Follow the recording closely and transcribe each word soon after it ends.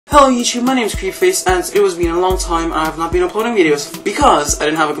Hello YouTube, my name is Creepface, and it has been a long time I have not been uploading videos because I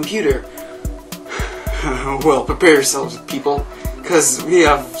didn't have a computer. Well, prepare yourselves people, because we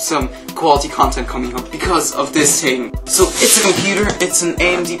have some quality content coming up because of this thing. So it's a computer, it's an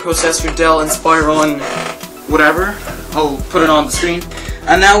AMD processor, Dell Inspiron, whatever. I'll put it on the screen.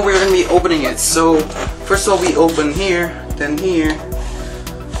 And now we're going to be opening it. So first of all we open here, then here.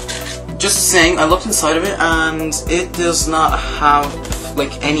 Just saying, I looked inside of it and it does not have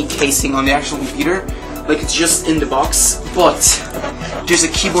like any casing on the actual computer, like it's just in the box, but there's a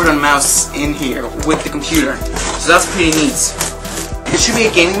keyboard and mouse in here with the computer, so that's pretty neat. It should be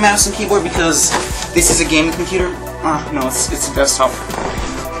a gaming mouse and keyboard because this is a gaming computer. No, it's a desktop.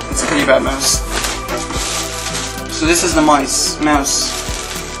 It's a pretty bad mouse. So this is the mouse.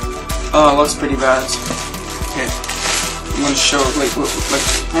 Oh, it looks pretty bad. Okay, I'm gonna show it. Like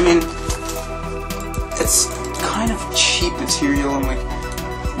I mean, it's kind of cheap material.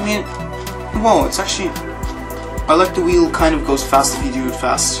 Whoa, it's actually, I like the wheel kind of goes fast if you do it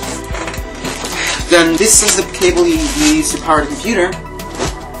fast. Then this is the cable you use to power the computer.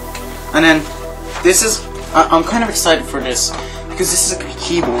 And then this is, I'm kind of excited for this because this is a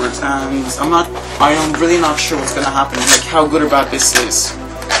keyboard and I'm really not sure what's going to happen, like how good or bad this is.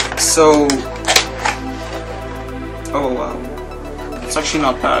 So, oh wow, it's actually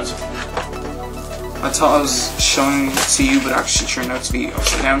not bad. I thought I was showing it to you, but actually turned out to be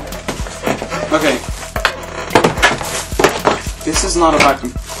upside down. Okay. This is not a bad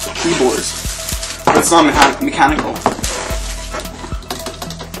keyboard, but it's not mechanical.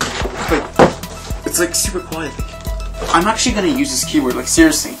 Like, it's like super quiet. I'm actually gonna use this keyboard, like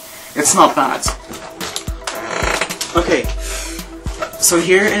seriously. It's not bad. Okay. So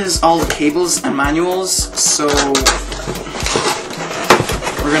here is all the cables and manuals, so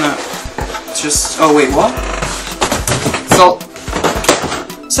we're gonna just, oh wait, what? So,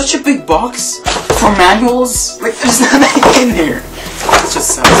 such a big box for manuals? Like, there's nothing in here. It's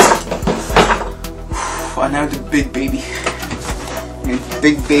just sad. And now the big baby.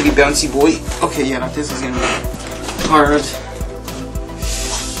 Big baby bouncy boy. Okay, yeah, this is gonna be hard.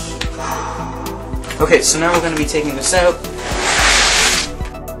 Okay, so now we're gonna be taking this out.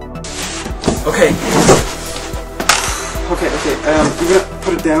 Okay. Okay, I'm gonna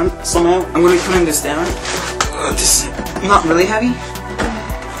put it down somehow. I'm gonna be putting this down. This is not really heavy.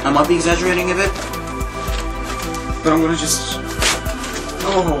 I might be exaggerating a bit. But I'm gonna just...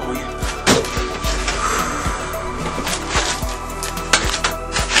 Oh, yeah.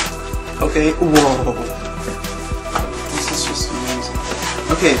 Okay, whoa. This is just amazing.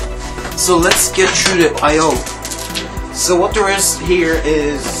 Okay, so let's get through the I/O. So what there is here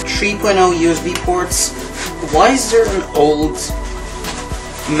is 3.0 USB ports. Why is there an old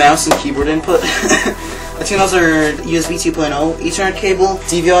mouse and keyboard input? I think those are USB 2.0, Ethernet cable,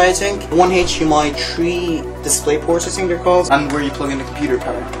 DVI I think, 1 HDMI, 3 display ports I think they're called, and where you plug in the computer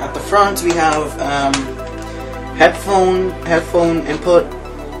power. At the front we have headphone input,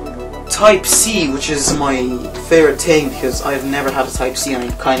 Type C, which is my favorite thing because I've never had a Type C and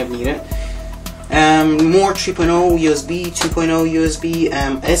I kind of need it. More 3.0 USB, 2.0 USB,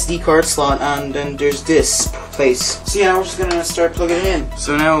 SD card slot, and then there's this place. So yeah, we're just gonna start plugging it in.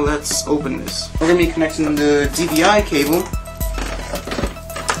 So now let's open this. We're gonna be connecting the DVI cable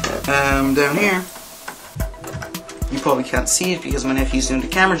down here. You probably can't see it because my nephew's doing the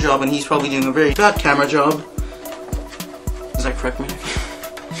camera job and he's probably doing a very bad camera job. Is that correct, my nephew?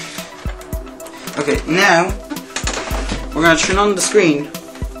 Okay, now we're gonna turn on the screen.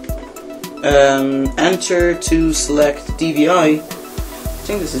 Enter to select DVI. I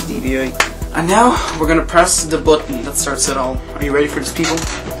think this is DVI. And now we're gonna press the button that starts it all. Are you ready for this, people?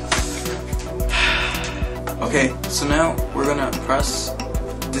 Okay, so now we're gonna press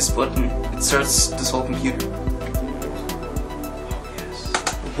this button. It starts this whole computer. Oh, yes.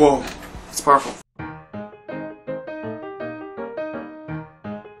 Whoa, it's powerful.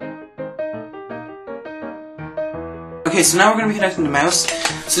 Okay, so now we're going to be connecting the mouse.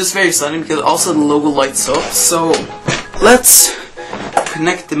 So this is very exciting because also the logo lights up. So let's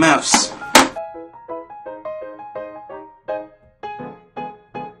connect the mouse.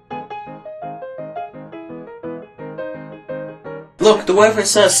 Look, the Wi-Fi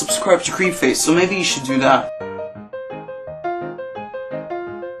says subscribe to Creepface, so maybe you should do that.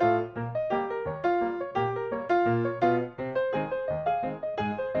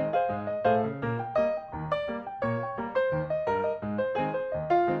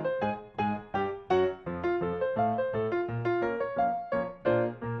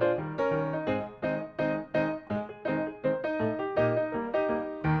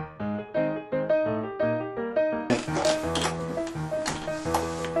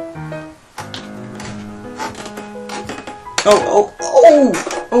 Oh, oh, oh,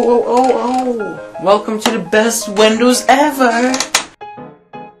 oh, oh, oh, oh. Welcome to the best Windows ever.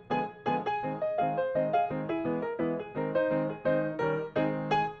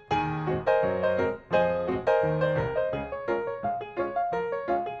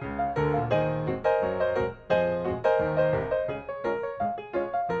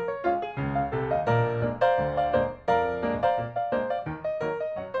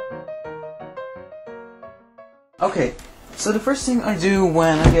 Okay, so the first thing I do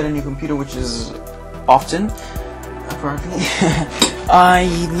when I get a new computer, which is often, apparently, I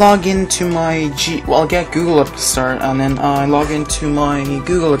log into my I'll get Google up to start, and then I log into my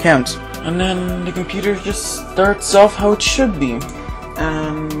Google account. And then the computer just starts off how it should be.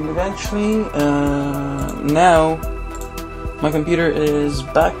 And eventually, now, my computer is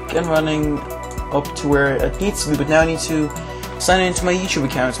back and running up to where it needs to be, but now I need to sign into my YouTube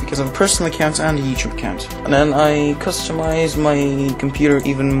account because I have a personal account and a YouTube account. And then I customize my computer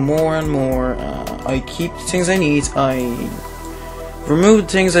even more and more. I keep the things I need, I remove the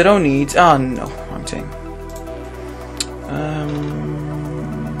things I don't need. Ah, no, wrong thing.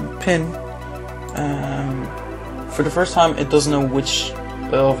 Pin. For the first time, it doesn't know which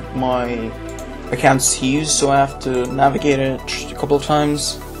of my accounts to use, so I have to navigate it a couple of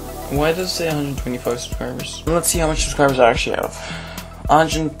times. Why does it say 125 subscribers? Let's see how much subscribers I actually have.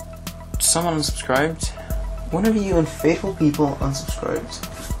 100 some unsubscribed. When are you unfaithful people unsubscribed?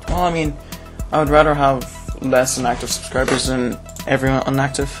 Well, I mean, I would rather have less inactive subscribers than everyone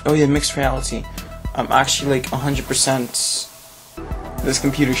inactive. Oh yeah, mixed reality. I'm actually like 100%. This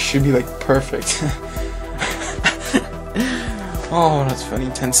computer should be like perfect. Oh, that's funny.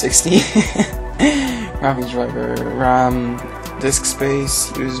 1060. Graphics driver, RAM, disk space,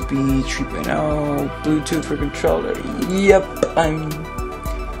 USB 3.0, Bluetooth for controller. Yep, I'm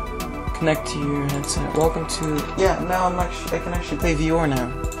connect to your headset. Welcome to now I can actually play VR now.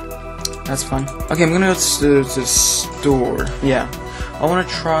 That's fun. Okay, I'm gonna go to the store. Yeah, I want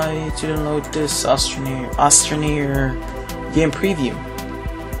to try to download this Astroneer game preview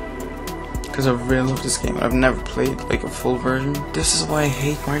because I really love this game. I've never played like a full version. This is why I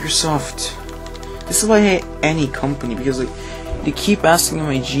hate Microsoft. This is why I hate any company, because like they keep asking me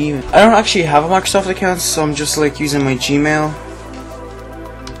my Gmail. I don't actually have a Microsoft account, so I'm just like using my Gmail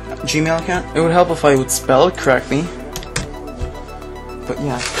account. It would help if I would spell it correctly. But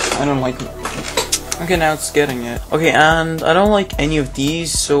yeah, I don't like it. Okay, now it's getting it. Okay, and I don't like any of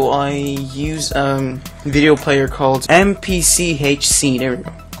these, so I use a video player called MPCHC. There we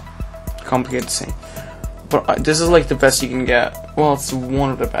go. Complicated to say. But this is like the best you can get. Well, it's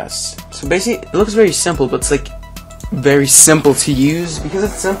one of the best. So basically, it looks very simple, but it's like very simple to use. Because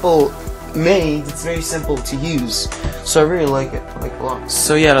it's simple made, it's very simple to use. So I really like it. I like it a lot.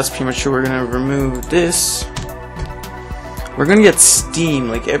 So yeah, that's pretty much it. We're gonna remove this. We're gonna get Steam.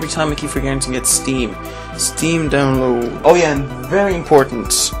 Like every time I keep forgetting to get Steam. Steam download. Oh yeah, and very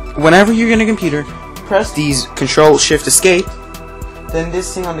important. Whenever you're in a computer, press these Control Shift Escape. Then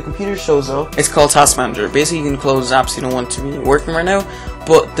this thing on the computer shows up. It's called Task Manager. Basically, you can close apps you don't want to be working right now.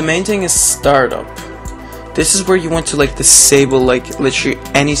 But the main thing is Startup. This is where you want to like disable like literally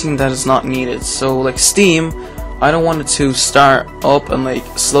anything that is not needed. So like Steam, I don't want it to start up and like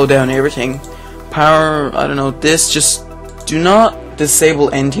slow down everything. Power, I don't know. This, just do not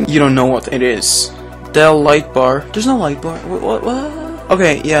disable anything you don't know what it is. Dell light bar. There's no light bar. What?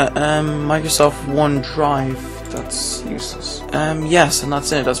 Okay, yeah. Microsoft OneDrive. That's useless. Yes, and that's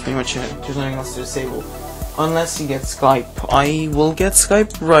it. That's pretty much it. There's nothing else to disable. Unless you get Skype. I will get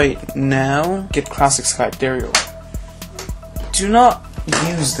Skype right now. Get classic Skype. There you go. Do not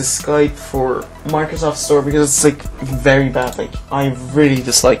use the Skype for Microsoft Store because it's like very bad. Like, I really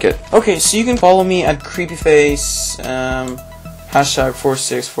dislike it. Okay, so you can follow me at creepyface, hashtag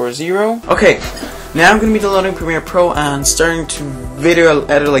 4640. Okay, now I'm gonna be downloading Premiere Pro and starting to video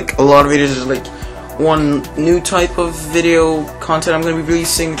edit like a lot of videos. There's like one new type of video content I'm going to be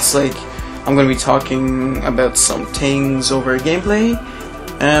releasing. It's like I'm going to be talking about some things over gameplay,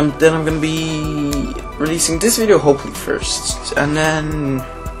 and then I'm going to be releasing this video hopefully first, and then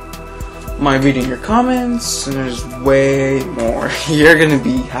my reading your comments, and there's way more. You're going to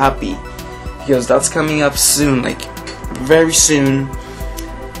be happy because that's coming up soon, like very soon.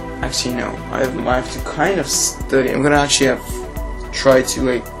 Actually no, I have to kind of study. I'm going to actually try to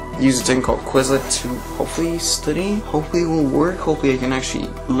like use a thing called Quizlet to hopefully study. Hopefully it will work. Hopefully I can actually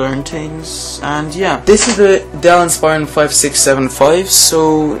learn things. And yeah, this is the Dell Inspiron 5675.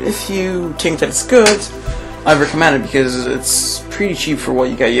 So if you think that it's good, I recommend it because it's pretty cheap for what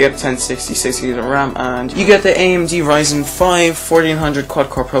you get. You get a 1060 6GB of RAM, and you get the AMD Ryzen 5 1400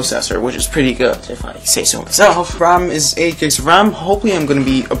 quad-core processor, which is pretty good, if I say so myself. RAM is 8GB of RAM. Hopefully I'm going to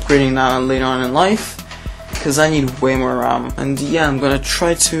be upgrading that later on in life, because I need way more RAM. And yeah, I'm going to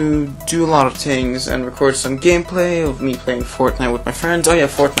try to do a lot of things and record some gameplay of me playing Fortnite with my friends. Oh yeah,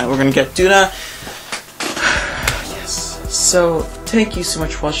 Fortnite, we're going to do that. So, thank you so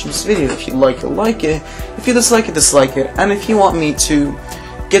much for watching this video. If you like it, if you dislike it, and if you want me to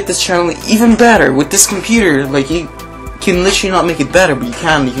get this channel even better with this computer, like, you can literally not make it better, but you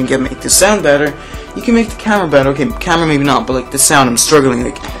can make the sound better, you can make the camera better. Okay, camera maybe not, but like the sound, I'm struggling.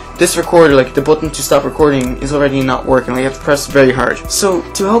 Like, this recorder, like the button to stop recording is already not working, like, I have to press very hard. So,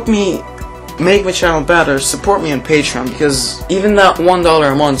 to help me make my channel better, support me on Patreon, because even that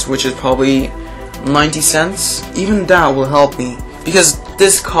 $1 a month, which is probably 90 cents, even that will help me, because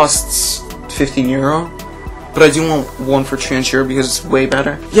this costs €15, but I do want one for €300 because it's way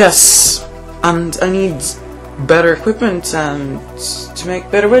better. Yes, and I need better equipment and to make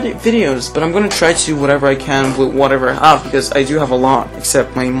better videos, but I'm gonna try to do whatever I can with whatever I have, because I do have a lot,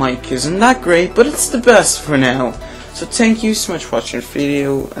 except my mic isn't that great, but it's the best for now. So thank you so much for watching the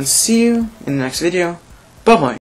video, and see you in the next video. Bye bye.